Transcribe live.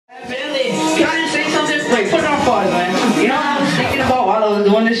Can I just say something? Wait, put it on pause, man. You know what I was thinking about while I was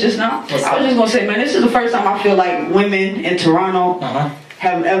doing this just now? I was just gonna say, man, this is the first time I feel like women in Toronto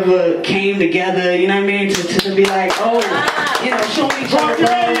have ever came together, you know what I mean? To be like, oh, you know, showing each other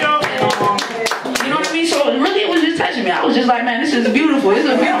love. You know what I mean? So really it was just touching me. I was just like, man, this is beautiful. This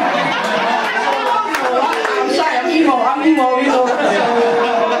is beautiful. I'm sorry, I'm emo, you know.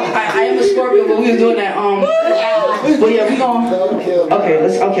 I am a Scorpio, but we was doing that, but yeah, we gon' okay,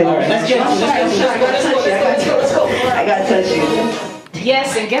 let's go. I gotta touch you.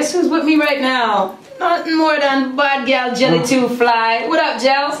 Yes, and guess who's with me right now? Nothing more than bad gal Jelly 2 Fly. What up,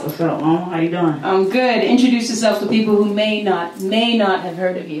 Gels? What's up, Mom? How you doing? I'm good. Introduce yourself to people who may not have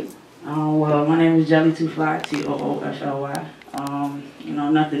heard of you. Well, my name is Jelly 2 Fly, T-O-O-F-L-Y. You know,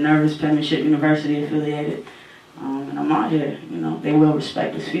 nothing nervous, Penmanship University affiliated. And I'm out here, you know, they will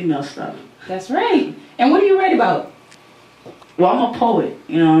respect this female stuff. That's right. And what do you write about? Well, I'm a poet,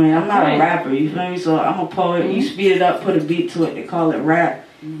 you know what I mean? I'm not a rapper, you feel me? So I'm a poet. You speed it up, put a beat to it, they call it rap.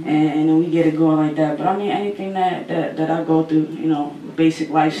 And then we get it going like that. But I mean, anything that I go through, you know, basic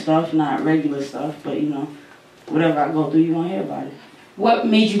life stuff, not regular stuff, but you know, whatever I go through, you gonna hear about it. What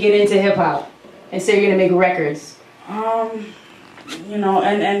made you get into hip-hop and say you're gonna make records? You know,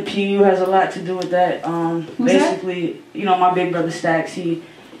 and PU has a lot to do with that. Basically, you know, my big brother Stacks, he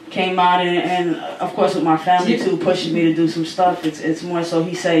came out and of course with my family too, pushing me to do some stuff. It's more so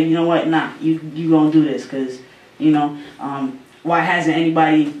he said, you know what, nah, you gonna do this, cause you know, why hasn't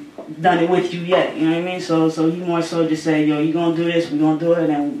anybody done it with you yet? You know what I mean? So he more so just said, yo, you gonna do this, we gonna do it,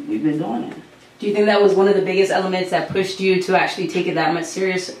 and we've been doing it. Do you think that was one of the biggest elements that pushed you to actually take it that much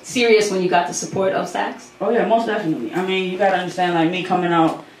serious when you got the support of Stacks? Oh yeah, most definitely. I mean, you gotta understand, like me coming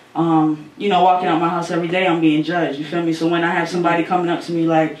out, you know, walking out my house every day, I'm being judged, you feel me? So when I have somebody coming up to me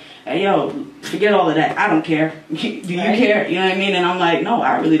like, hey yo, forget all of that, I don't care. Do you care? You know what I mean? And I'm like, no,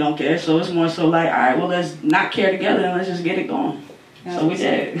 I really don't care. So it's more so like, alright, well let's not care together and let's just get it going. So we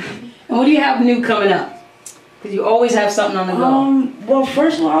did. And what do you have new coming up? Because you always have something on the go. Well,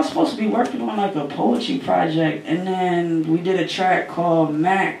 first of all, I was supposed to be working on like a poetry project, and then we did a track called The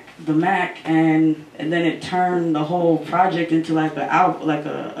Mac, and then it turned the whole project into like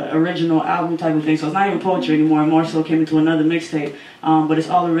a original album type of thing. So it's not even poetry anymore. It more so came into another mixtape. But it's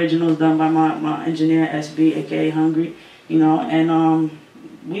all originals done by my engineer SB, aka Hungry. You know, and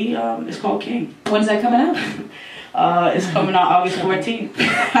it's called King. When's that coming out? It's coming out August 14th.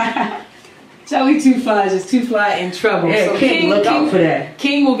 Jelly 2 Fly is just 2 Fly in trouble. Yeah, so King, look out for that.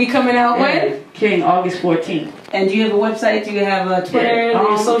 King will be coming out when? King, August 14th. And do you have a website? Do you have a Twitter?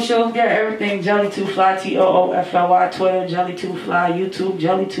 Your social? Yeah, everything. Jelly 2 Fly, T-O-O-F-L-Y, Twitter, Jelly 2 Fly, YouTube,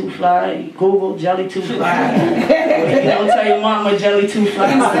 Jelly 2 Fly, Google, Jelly 2 Fly. Don't tell your mama Jelly 2 Fly.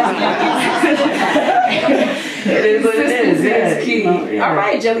 It is what it is. Yeah, key. You know, yeah. All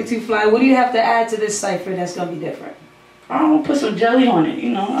right, Jelly 2 Fly. What do you have to add to this cipher that's gonna be different? I'm gonna put some jelly on it,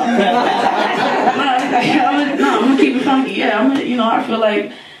 you know. I'm gonna keep it funky. Yeah, you know, I feel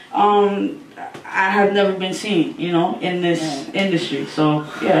like I have never been seen, you know, in this industry. So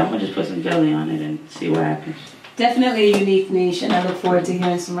yeah, I'm gonna just put some jelly on it and see what happens. Definitely a unique niche, and I look forward to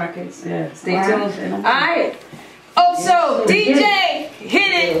hearing some records. Yeah, stay tuned. All right. Oh, so DJ,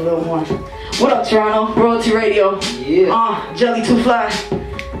 hit it. A little more. What up, Toronto? Royalty Radio. Yeah. Jelly 2 Fly.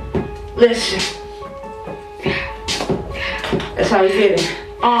 Listen. That's how we get it.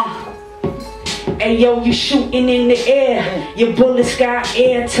 Hey yo, you shooting in the air. Your bullets got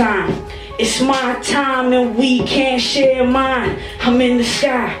airtime. It's my time and we can't share mine. I'm in the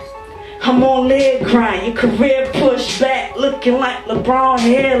sky. I'm on leg grind. Your career pushed back, looking like LeBron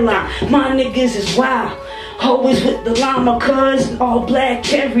hairline. My niggas is wild. Always with the llama, cuz all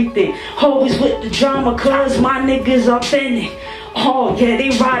black everything. Always with the drama, cuz my niggas authentic. Oh yeah, they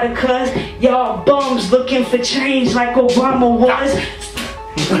rider, cuz y'all bums looking for change like Obama was.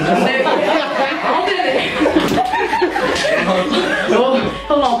 Oh,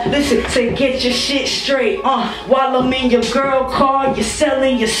 hold on, listen, say get your shit straight. While I'm in your girl car, you're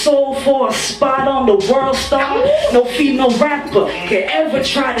selling your soul for a spot on the world star. No female rapper can ever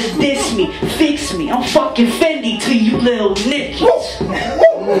try to diss me, fix me. I'm fucking Fendi to you little niggas.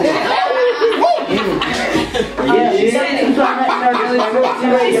 Yeah, she said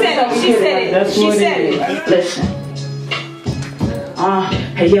it. She said it. Listen.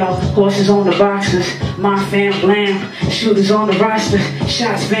 Hey yo, horses on the boxers, my fam blam, shooters on the roster,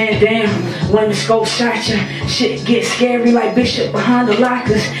 shots Van Damme, when the scope shot ya, shit get scary like Bishop behind the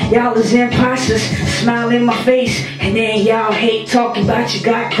lockers, y'all is imposters, smile in my face, and then y'all hate talking about you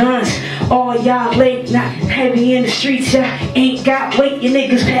got guns, all y'all late, not heavy in the streets, y'all ain't got weight, you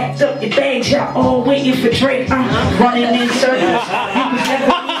niggas packed up your bags, y'all all waiting for Drake, running in circles, you was never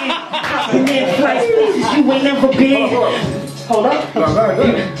in you ain't never been. Hold up. Go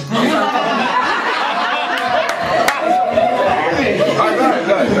ahead.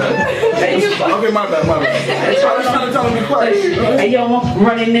 Okay, my bad. I was trying to tell him to be quiet. Hey, yo, I'm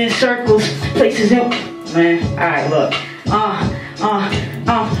running in circles, places in... Man, alright, look.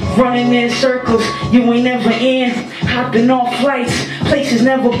 Running in circles, you ain't never in. Hopping off flights, places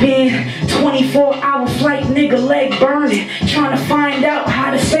never been. 24-hour flight, nigga, leg burning. Trying to find out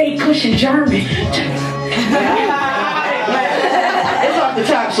how to say cushion German. It's off the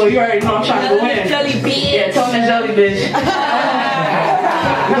top, so you already know I'm trying to go in. Jelly bitch. Yeah, tell me jelly bitch.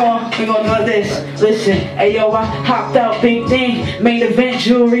 We gonna do this. Listen, hey yo, I hopped out, big thing, main event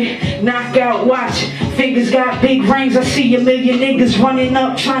jewelry, knockout watch, figures got big rings. I see a million niggas running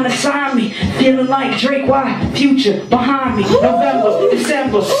up trying to sign me, feeling like Drake. Why? Future behind me. November,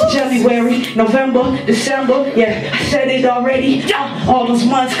 December, January, November, December. Yeah, I said it already. All those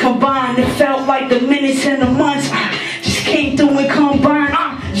months combined, it felt like the minutes and the months just came through and combined.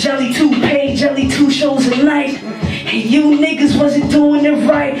 Jelly 2 paid, Jelly 2 shows a night. And you niggas wasn't doing it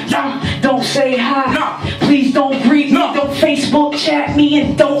right. Don't say hi. Please don't greet me. Don't Facebook chat me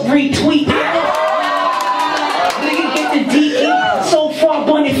and don't retweet me. Nigga get the DE so far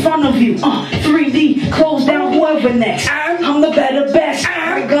bun in front of you. 3D, close down whoever next. I'm the better best.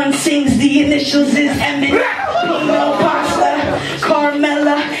 My gun sings, the initials is M&P. Pino Pasta,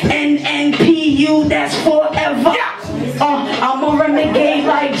 Carmella, NNPU, that's forever. I'm a renegade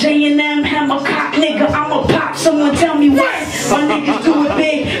like J&M, hammer cock nigga, I'ma pop, someone tell me what. My niggas do it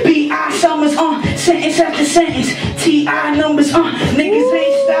big, B.I. Summers, sentence after sentence, T.I. numbers, niggas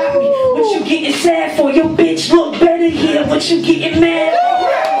ain't stop me. What you getting sad for? Your bitch look better here, what you getting mad for?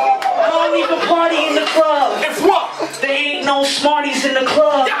 I don't even party in the club. It's what? There ain't no smarties in the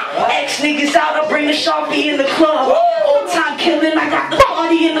club. Ex niggas out, I bring the Sharpie in the club. Old time killing, I got the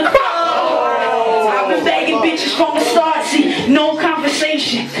party in the club. I've been begging bitches from the start, see, no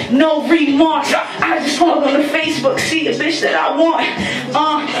conversation, no remarks. I just log on the Facebook, see the bitch that I want,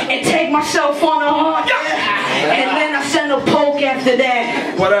 and tag myself on the heart. And then I send a poke after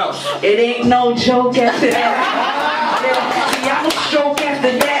that. What else? It ain't no joke after that. See, I'm a stroke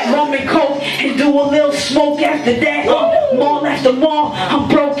after that, rum and coke, and do a little smoke after that. Mall after mall, I'm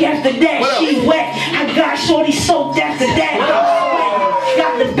broke after that. She wet, I got shorty soaked after that.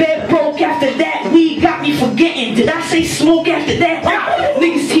 Got the bed broke after that. Weed got me forgetting. Did I say smoke after that?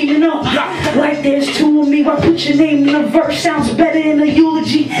 Niggas teaming up like there's two of me. Why put your name in a verse? Sounds better in a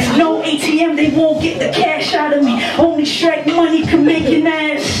eulogy. No ATM, they won't get the cash out of me. Only Shrek money can make an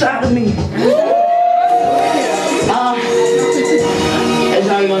ass out of me. That's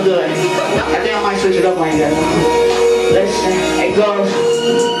how we gonna do it. I think I might switch it up like that. Listen, it goes.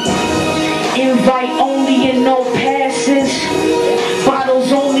 Invite only and no passes.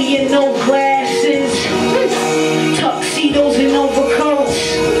 Bottles only and no glasses. Tuxedos and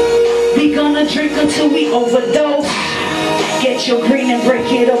overcoats. We gonna drink until we overdose. Get your green and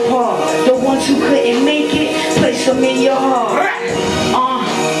break it apart. The ones who couldn't make it, place them in your heart.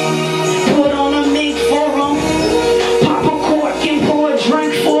 Put on a mink for them. Pop a cork and pour a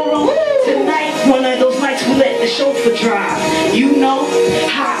drink for them. Tonight, one of those nights we let the chauffeur drive. You know,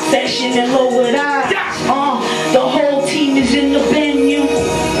 high fashion and lowered eyes. The whole team is in the venue.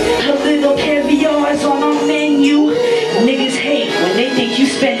 A little caviar is on our menu. Niggas hate when they think you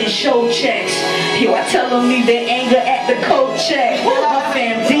spending show checks. Yo, I tell them leave their anger at the coat check. My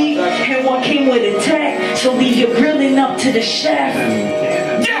fam deep, and one came with a tag. So leave your grilling up to the chef.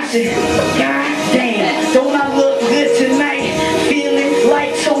 Listen, god damn, don't I look good tonight? Feeling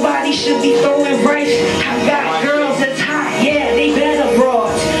like somebody should be throwing rice. I got girls that's hot, yeah, they better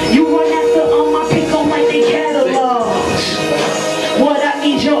broads. You run after my pick on like they catalogs. What I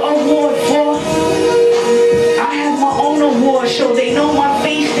need your award for? I have my own award show. They know my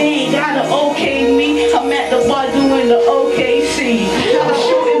face, they ain't gotta okay me. I'm at the bar doing the OKC. I'm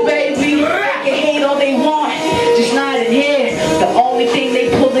shooting, baby. They can hate all they want.